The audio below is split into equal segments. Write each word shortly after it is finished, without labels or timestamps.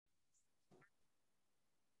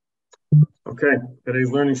Okay,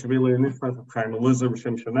 today's learning should be Nishmat of Chaim Elizah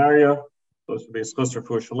B'Shem Shanaria. So it should be a schusser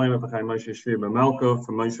for Shalem of Chaim Moshe Shir B'Malko,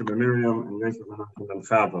 from Moshe B'Miriam, and Yosef Menachem Ben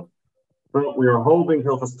Chava. So we are holding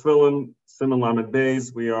Hilchos Tefillin, Siman Lamed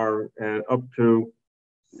Beis. We are up to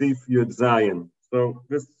Sief Yud Zayin. So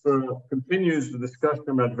this continues the discussion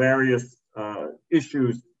about various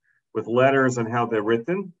issues with letters and how they're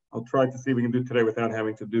written. I'll try to see if we can do today without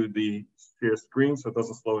having to do the share screen, so it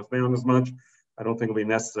doesn't slow us down as much. I don't think it'll be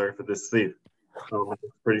necessary for this Sief. So it's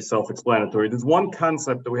pretty self-explanatory. There's one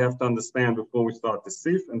concept that we have to understand before we start the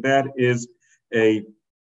Sief, and that is a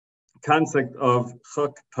concept of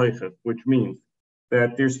chak teichet, which means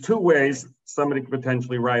that there's two ways somebody could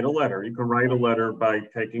potentially write a letter. You can write a letter by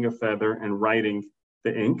taking a feather and writing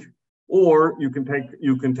the ink, or you can take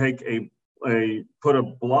put a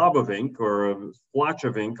blob of ink or a splotch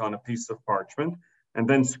of ink on a piece of parchment and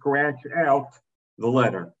then scratch out the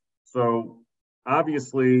letter. So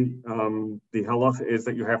obviously, the halacha is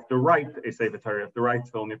that you have to write a Sefer Torah, you have to write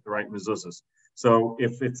tefillin, you have to write mezuzahs. So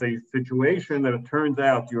if it's a situation that it turns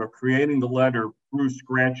out you are creating the letter through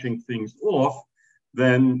scratching things off,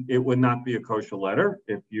 then it would not be a kosher letter.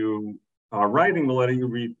 If you are writing the letter,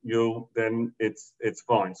 then it's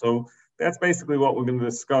fine. So that's basically what we're going to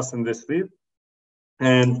discuss in this Sief,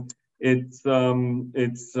 and it's a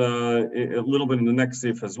little bit in the next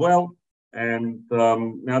Sief as well. And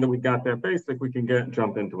now that we got that basic, we can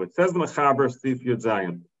jump into it. Says the Mechaber Sief Yud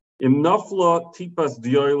Zayin. Im nafla tipas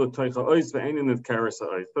dioyle toicha ois ve'einin et kares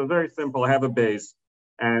ois. So very simple. I have a base,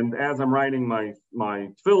 and as I'm writing my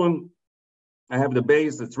tefillin, I have the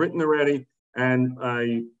base. It's written already, and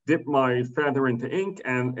I dip my feather into ink,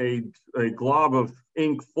 and a glob of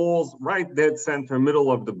ink falls right dead center middle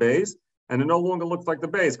of the base, and it no longer looks like the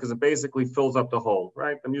base because it basically fills up the hole.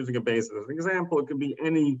 Right? I'm using a base as an example. It could be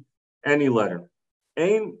any letter.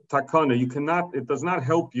 Ein takana, you cannot, it does not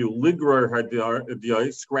help you ligror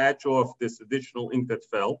hadiyai, scratch off this additional ink that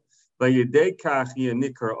fell. And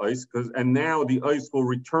now the ice will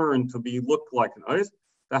return to look like an ice.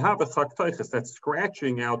 That's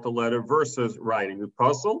scratching out the letter versus writing the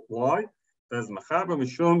puzzle. Why? Says Mechaber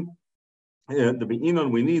Mishum, the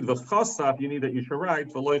be'inon we need the chasaf, you need that you should write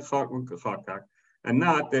and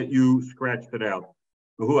not that you scratched it out.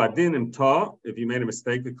 If you made a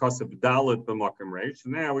mistake because of dalit b'makom reish,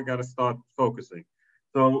 now we got to start focusing.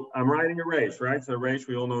 So I'm writing a reish, right? So a reish,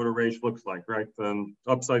 we all know what a reish looks like, right?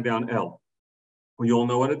 Upside down L. We all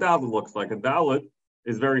know what a dalit looks like. A dalit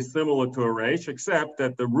is very similar to a reish, except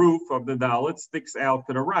that the roof of the dalit sticks out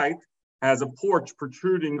to the right, has a porch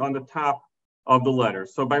protruding on the top of the letter.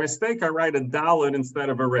 So by mistake, I write a dalit instead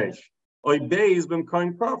of a reish. Oy beis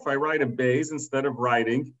b'mkoin kaf, I write a beis instead of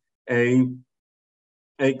writing a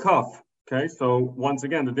cuff. Okay, so once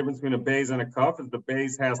again, the difference between a base and a cuff is the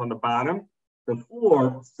base has on the bottom, the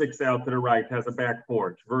floor sticks out to the right, has a back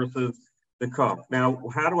porch versus the cuff. Now,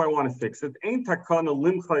 how do I want to fix it? Ain't takana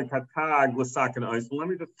limchay katag l'sakin ice. Let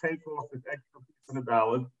me just take off this extra piece of the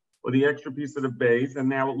ballad or the extra piece of the base, and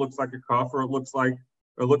now it looks like a cuff or it looks like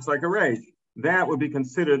a raise. That would be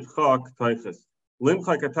considered chak taichus.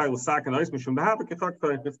 Limchay katag l'sakin ice mishum dahavik chak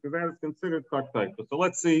taichus, because that is considered chak taichus. So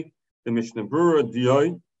let's see. The Mishnah Berurah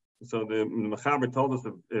Diyoi. So the Mechaber told us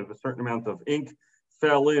if a certain amount of ink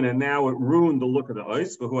fell in and now it ruined the look of the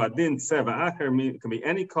ice. But who adin seva acher can be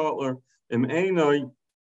any color. Im einoi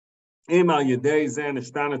im al yedei zen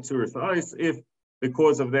ishtana tzuras ice. If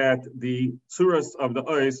because of that the tzuras of the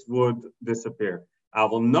ice would disappear.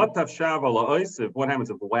 Avol not havshav ala ice. What happens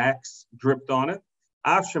if wax dripped on it?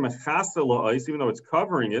 Av shemechasel la ice, even though it's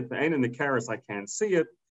covering it. Ain't in the kares, I can't see it.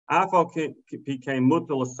 Became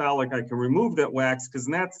mutal salik, I can remove that wax because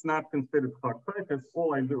that's not considered chak.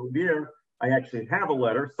 All I do here, I actually have a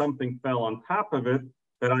letter. Something fell on top of it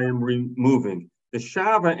that I am removing. The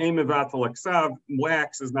shava aim mevatel aksav,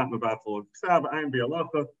 wax is not mevatel aksav. I am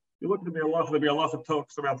bialacha. You look at the bialacha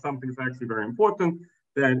talks about something that's actually very important.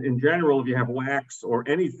 That in general, if you have wax or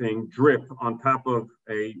anything drip on top of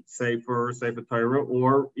a sefer Torah,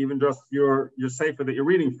 or even just your sefer that you're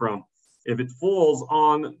reading from. If it falls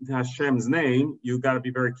on Hashem's name, you got to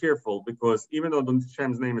be very careful because even though the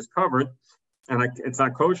Hashem's name is covered and it's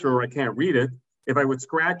not kosher or I can't read it, if I would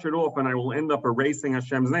scratch it off and I will end up erasing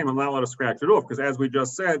Hashem's name, I'm not allowed to scratch it off because as we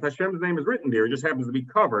just said, Hashem's name is written there. It just happens to be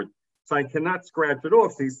covered. So I cannot scratch it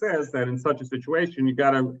off. So he says that in such a situation, you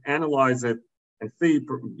got to analyze it and see,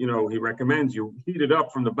 he recommends you heat it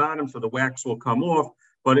up from the bottom so the wax will come off.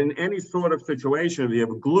 But in any sort of situation, if you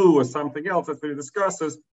have glue or something else, as we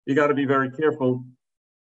discusses, you got to be very careful.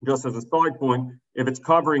 Just as a side point, if it's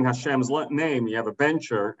covering Hashem's name, you have a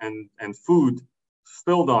bencher and food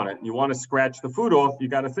spilled on it, and you want to scratch the food off, you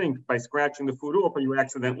got to think, by scratching the food off, are you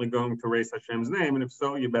accidentally going to erase Hashem's name? And if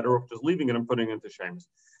so, you're better off just leaving it and putting it into Shems.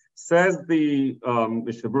 Says the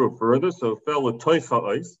Mishnah Berurah further, so fell a toicha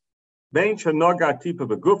ois,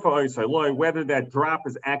 whether that drop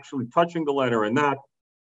is actually touching the letter or not.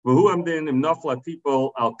 If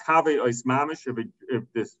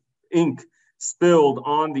this ink spilled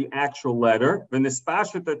on the actual letter, but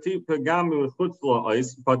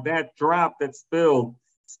that drop that spilled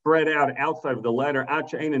spread out outside of the letter,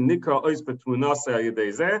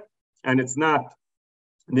 and it's not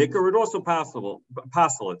nikar, it's also possible.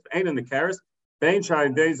 It ain't in the keres.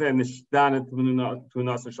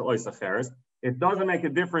 It doesn't make a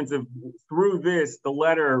difference if through this the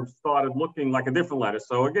letter started looking like a different letter.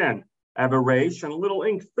 So again, I have a reish and a little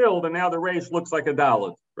ink spilled, and now the reish looks like a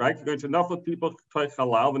dalet, right? You're going to enough of people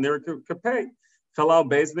halal and they're to pay. Halal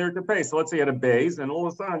base, they're to pay. So let's say you had a base, and all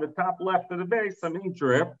of a sudden the top left of the base, some ink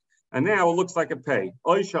drip, and now it looks like a pay.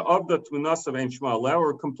 Oisha of the tunasav ein shma,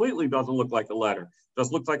 or completely doesn't look like a letter,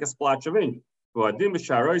 just looks like a splotch of ink. Even if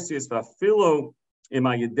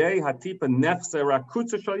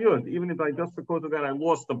I just because of that I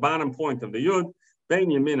lost the bottom point of the yud, ben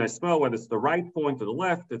yamin, I smell whether it's the right point or the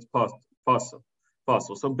left, it's possible.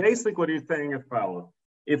 So basically what he's saying is follows.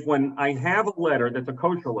 If when I have a letter that's a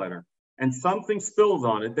kosher letter and something spills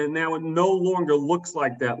on it, then now it no longer looks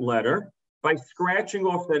like that letter. By scratching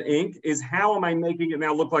off that ink is how am I making it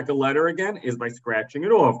now look like a letter again? Is by scratching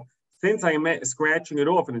it off. Since I'm scratching it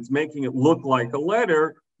off and it's making it look like a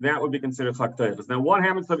letter, that would be considered chak. Now, what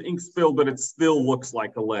happens if ink spilled, but it still looks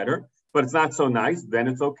like a letter, but it's not so nice? Then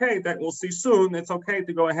it's okay. That we'll see soon. It's okay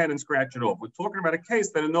to go ahead and scratch it off. We're talking about a case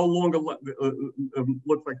that it no longer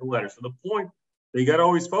looks like a letter. So the point that you got to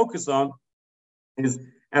always focus on is,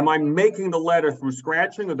 am I making the letter through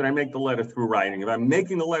scratching, or did I make the letter through writing? If I'm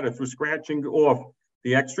making the letter through scratching off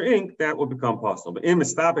the extra ink, that will become possible.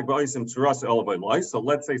 So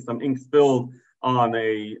let's say some ink spilled on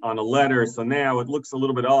a letter, so now it looks a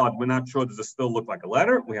little bit odd. We're not sure, does it still look like a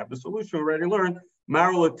letter? We have the solution already learned.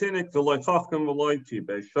 Show it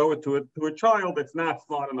to a child that's not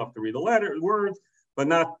smart enough to read the words, but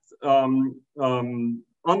not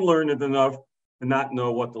unlearned enough to not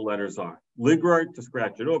know what the letters are. Ligrar, to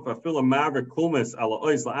scratch it off.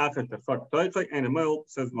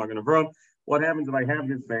 Says Magen Avraham. What happens if I have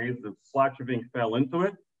this base, the splotch of ink fell into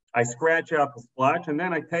it? I scratch out the splotch, and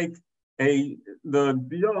then I take the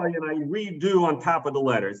DI and I redo on top of the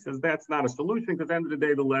letter. It says that's not a solution because at the end of the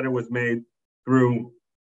day, the letter was made through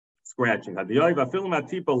scratching. What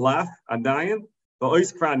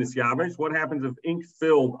happens if ink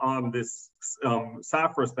spilled on this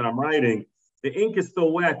saffras that I'm writing? The ink is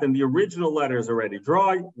still wet and the original letter is already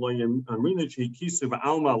dry. We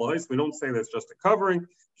don't say that's just a covering.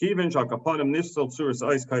 Since at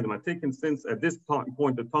this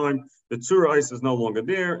point of time, the tzura ice is no longer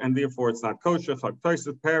there, and therefore it's not kosher.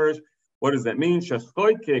 Perish. What does that mean? He's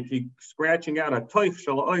scratching out a toich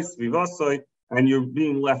shel ice vivasai, and you're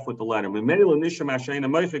being left with the letter.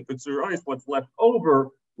 What's left over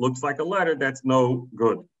looks like a letter. That's no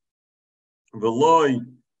good. It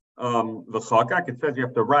says you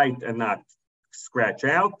have to write and not scratch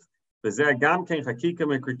out. You're not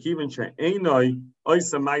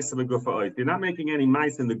making any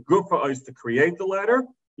mice in the gufa ice to create the letter.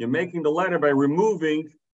 You're making the letter by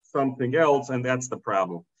removing something else, and that's the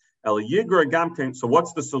problem. So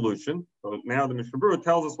what's the solution? So now the Mishnah Berurah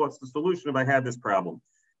tells us what's the solution if I have this problem.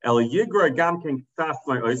 So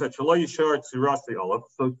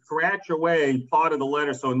scratch away part of the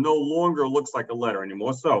letter so it no longer looks like a letter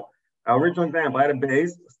anymore. So our original example, I had a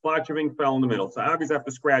base, a splotch of ink fell in the middle. So I obviously have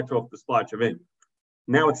to scratch off the splotch of ink.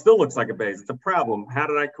 Now it still looks like a base. It's a problem. How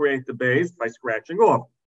did I create the base? By scratching off.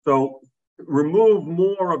 So remove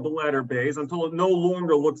more of the letter base until it no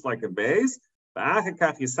longer looks like a base.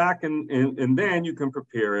 And then you can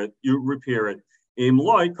repair it.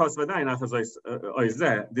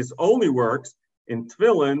 This only works in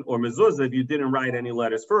tefillin or mezuzah if you didn't write any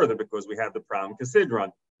letters further, because we have the problem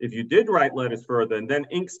Kasidron. If you did write letters further and then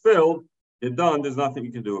ink spilled, you're done. There's nothing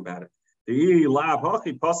you can do about it. The lav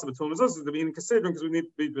hachi possible to mezuzah to be in Kasidron because we need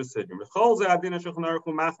to be Kasidron.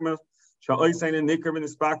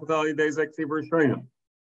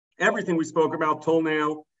 Everything we spoke about till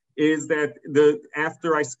now is that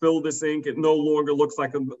after I spill this ink, it no longer looks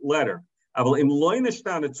like a letter.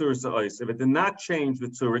 If it did not change the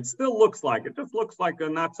tzur, it still looks like it. Just looks like a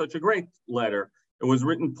not such a great letter. It was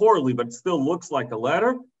written poorly, but it still looks like a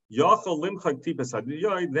letter. Then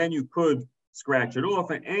you could scratch it off.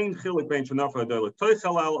 Whether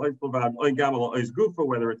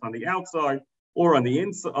it's on the outside or on the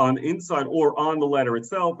inside, or on the letter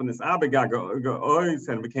itself. And this abegaga ois,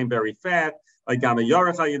 and it became very fat.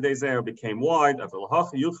 It became wide. You're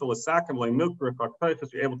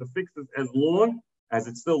able to fix it as long as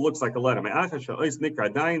it still looks like a letter.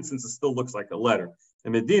 Since it still looks like a letter.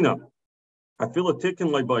 In Medina, I feel a tick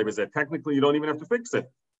in like Bible that technically you don't even have to fix it.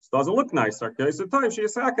 It doesn't look nice. Okay, so time she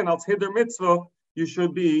is sakin, I'll hidder mitzvah. You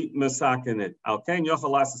should be masakin it. Okay,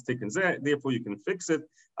 yochalas is ticking there. Therefore, you can fix it.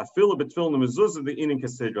 I feel a bit filling the mezuzah, the inin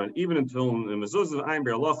kasidron, even until the mezuzah, I'm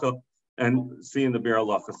bear lacha, and seeing the bear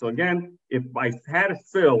lacha. So again, if I had it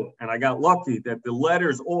filled and I got lucky that the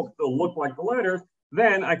letters all still look like the letters,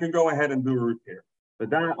 then I can go ahead and do a repair. But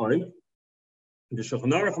that the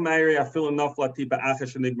Shulchan Aruch Meiri, I feel enough latipa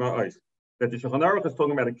achesh enigma ois. That the Shulchan Aruch is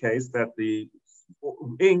talking about a case that the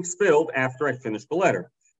ink spilled after I finished the letter.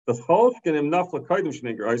 The Cholshkin enough l'koydim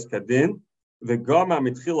shneiger ois kadin the gama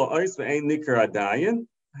mitchila ois ve'ein nikar adayin.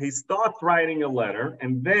 He starts writing a letter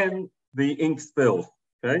and then the ink spills.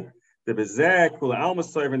 Okay, the bezek kula alma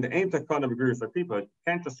sovereign the ain't a kind of agrees with people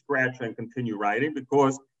can't just scratch and continue writing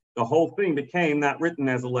because the whole thing became not written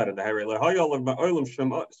as a letter. The Harei lehoyol ba'olam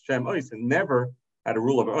shem ois and never had a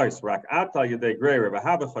rule of ois. Rak atal yedei greira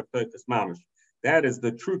v'hava chaktotis mamish. That is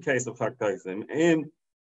the true case of chaktosim. In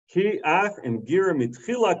ki ach and gira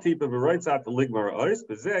mitchila tipa v'roitz at the ligmar ois.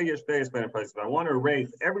 B'zeh yesh deis ben If I want to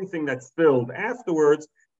erase everything that's spilled afterwards,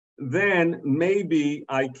 then maybe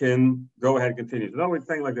I can go ahead and continue. So it's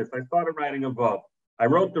saying like this. I started writing a vav. I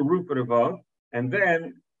wrote the root of the vav, and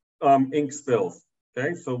then ink spills.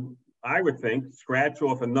 Okay, so I would think scratch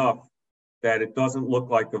off enough that it doesn't look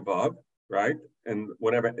like a vav, right? And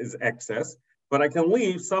whatever is excess, but I can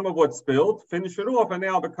leave some of what's spilled, finish it off, and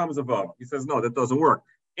now it becomes a vav. He says, no, that doesn't work.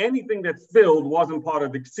 Anything that's spilled wasn't part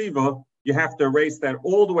of the ksiva. You have to erase that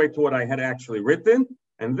all the way to what I had actually written,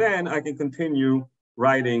 and then I can continue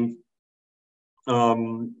writing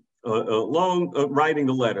writing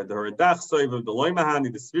the letter. The Haradach Soiv of the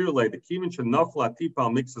Loimahani, the Svirle, the Kimin Shanafla Tipal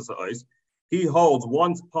mixes the ice. He holds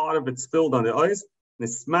one part of it spilled on the ice. What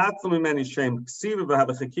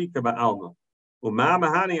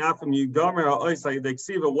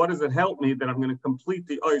does it help me that I'm going to complete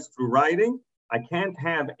the ice through writing? I can't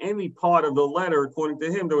have any part of the letter, according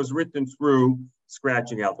to him, that was written through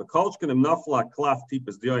scratching out. The Kolchkin Nafla Klaf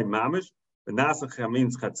Tipas Dioy Mamish. If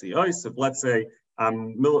let's say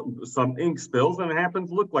some ink spills and it happens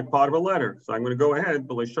to look like part of a letter, so I'm going to go ahead.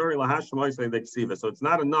 So it's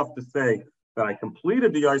not enough to say that I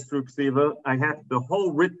completed the ice through ksiva. I have the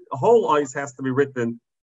whole ice has to be written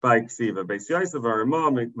by ksiva.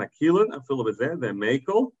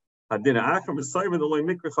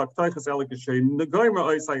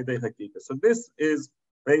 So this is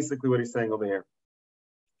basically what he's saying over here.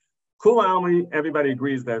 Everybody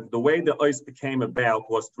agrees that the way the ice became about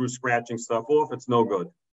was through scratching stuff off. It's no good.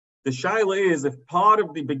 The shaila is if part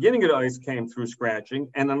of the beginning of the ice came through scratching,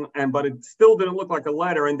 but it still didn't look like a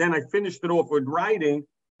letter, and then I finished it off with writing.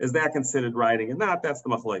 Is that considered writing? And not. That's the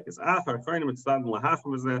machlekes.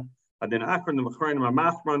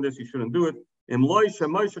 You shouldn't do it.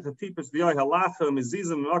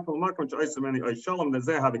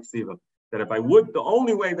 That if I would, the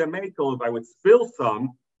only way they make if I would spill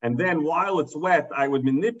some. And then while it's wet, I would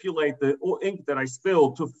manipulate the ink that I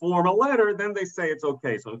spilled to form a letter, then they say it's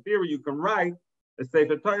okay. So in theory, you can write a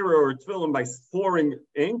Sefer Torah or a Tefillin by pouring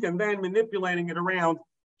ink and then manipulating it around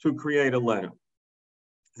to create a letter.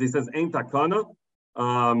 So he says, Ein takana,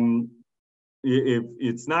 if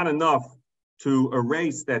it's not enough to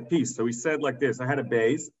erase that piece. So he said like this, I had a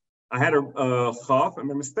base, I had a chaf, and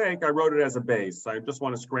by mistake, I wrote it as a base. So I just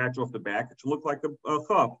want to scratch off the back. It should look like a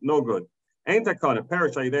chaf, no good. Ain't takana,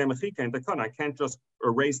 perish ain't takana. I can't just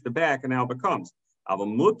erase the back and now it becomes. So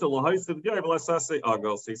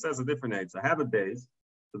he says a different name. So I have a base.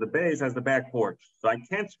 So the base has the back porch. So I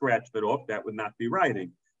can't scratch it off. That would not be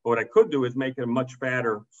writing. But what I could do is make it a much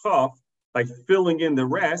fatter chaf by filling in the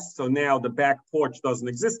rest. So now the back porch doesn't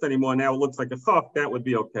exist anymore. Now it looks like a chaf. That would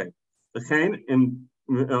be okay. In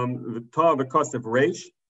the Tav, the cost of reish,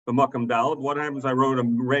 the makam dalad. What happens? I wrote a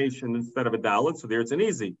reish instead of a dalad. So there it's an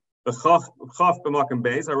easy. The chaf b'makam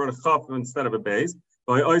beis. I wrote a chaf instead of a beis.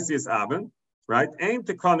 By oisius aven, right? Aim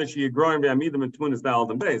to kanish yigroim v'amidim and twin is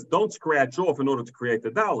dalad and beis. Don't scratch off in order to create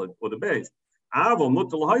the dalad or the beis. Aval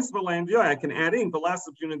mutal haisvaland. I can add in the last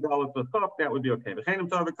unit dalad to the chaf. That would be okay. The chenim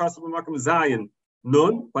tav b'kasam b'makam zayin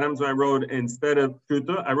nun. What happens when I wrote instead of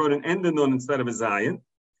shuta? I wrote an end of nun instead of a zayin.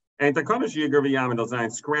 And the kanish yigroim v'yamin al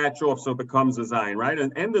zayin. Scratch off so it becomes a zayin, right?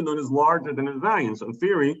 An end of nun is larger than a zayin. So in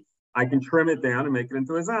theory, I can trim it down and make it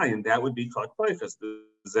into a zayin. That would be chak toiches.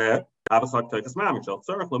 I got to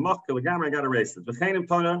erase it.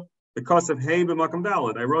 because of hey b'makam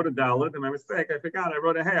daled. I wrote a daled, and my mistake, I forgot. I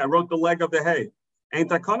wrote a hey. I wrote the leg of the hey.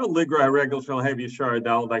 Ain't I kind of ligra regel shall have yishar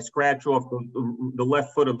daled? I scratch off the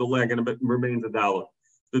left foot of the leg, and it remains a daled.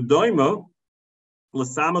 The doima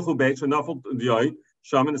l'samachu beit shenafel diyoi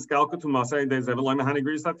shaman eskalka to masay dezevelay mahani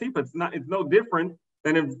gris atipa. It's no different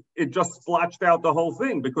than if it just splotched out the whole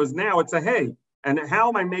thing, because now it's a hey. And how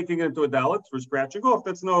am I making it into a dalet? For scratching off.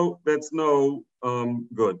 That's no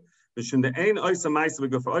good. You're not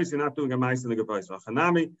doing a mice in the gafais.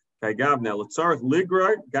 Chanami kaigav now letzarich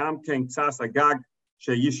ligra gam king tzas agag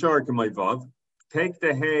sheyishar k'mayvav. Take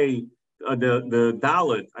the hay, the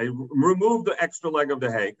dalet. I remove the extra leg of the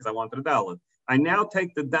hay because I wanted a dalet. I now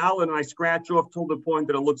take the dalet and I scratch off till the point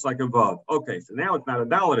that it looks like a vav. Okay, so now it's not a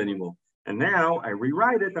dalet anymore. And now I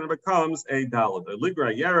rewrite it and it becomes a dalet. The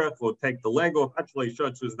ligra yerech will take the leg off. Actually,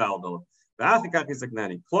 shutz is dalet.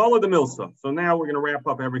 Klala the milsa. So now we're going to wrap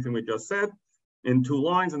up everything we just said in 2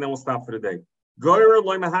 lines, and then we'll stop for the day.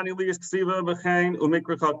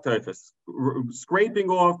 Scraping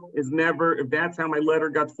off is never, if that's how my letter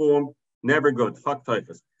got formed, never good. You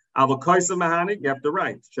have to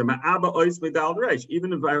write.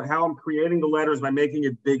 Even if how I'm creating the letters by making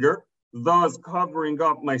it bigger, thus covering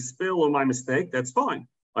up my spill or my mistake, that's fine.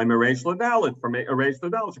 I'm erased l'dalet from erased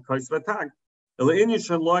l'dalet. When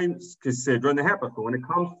it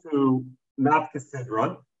comes to not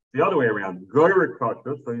Kesidron, the other way around, Goyre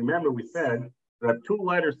Kosher. So remember we said there are 2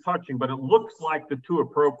 letters touching, but it looks like the 2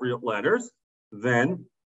 appropriate letters, then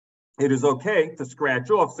it is okay to scratch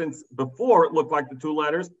off, since before it looked like the 2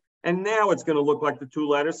 letters, and now it's going to look like the 2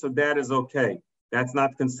 letters, so that is okay. That's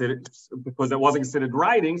not considered, because it wasn't considered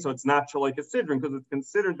writing, so it's not Shalai Kesidron, because it's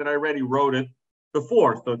considered that I already wrote it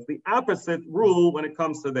before. So it's the opposite rule when it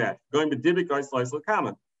comes to that. Going to Dibik Slice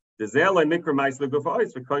Lakama.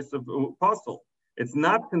 It's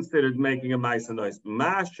not considered making a mice and ice.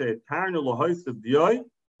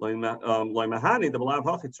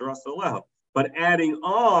 But adding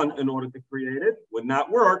on in order to create it would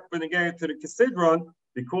not work when again get to the Kesidron,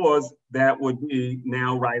 because that would be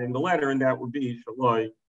now writing the letter, and that would be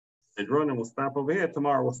Shaloi Kesidron. And we'll stop over here.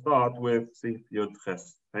 Tomorrow we'll start with Sief Yud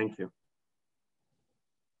Ches. Thank you.